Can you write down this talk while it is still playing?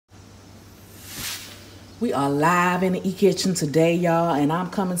We are live in the e-kitchen today, y'all, and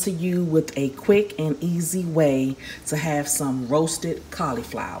I'm coming to you with a quick and easy way to have some roasted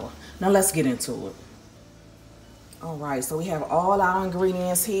cauliflower. Now let's get into it. All right, so we have all our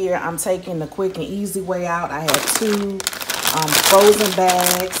ingredients here. I'm taking the quick and easy way out. I have two frozen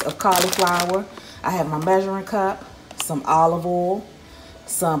bags of cauliflower. I have my measuring cup, some olive oil,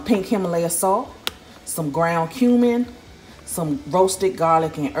 some pink Himalaya salt, some ground cumin, some roasted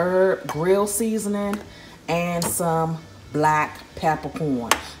garlic and herb, grill seasoning, and some black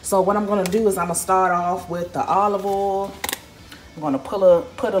peppercorn. So what I'm gonna do is I'm gonna start off with the olive oil. I'm gonna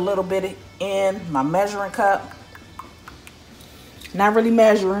put a little bit in my measuring cup. Not really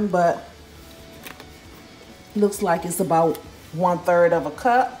measuring, but looks like it's about 1/3 of a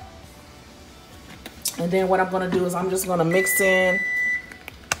cup. And then what I'm gonna do is I'm just gonna mix in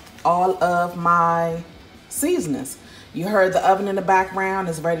all of my seasonings. You heard the oven in the background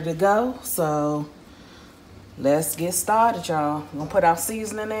is ready to go, so let's get started, y'all. I'm gonna put our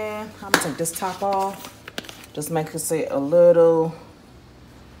seasoning in. I'm gonna take this top off. Just make it a little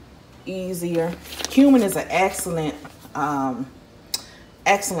easier. Cumin is an excellent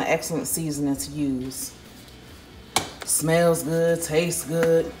seasoning to use. Smells good, tastes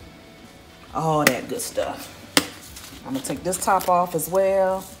good, all that good stuff. I'm gonna take this top off as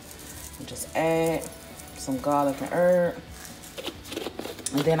well and just add some garlic and herb.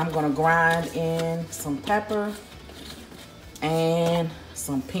 And then I'm gonna grind in some pepper and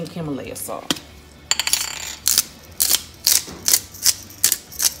some pink Himalaya salt.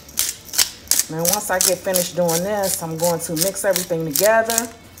 Now once I get finished doing this, I'm going to mix everything together.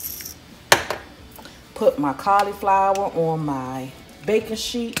 Put my cauliflower on my baking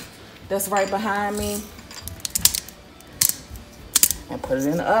sheet that's right behind me. And put it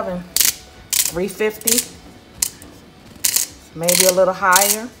in the oven. 350. Maybe a little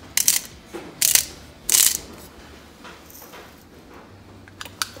higher.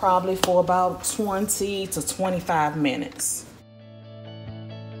 Probably for about 20 to 25 minutes.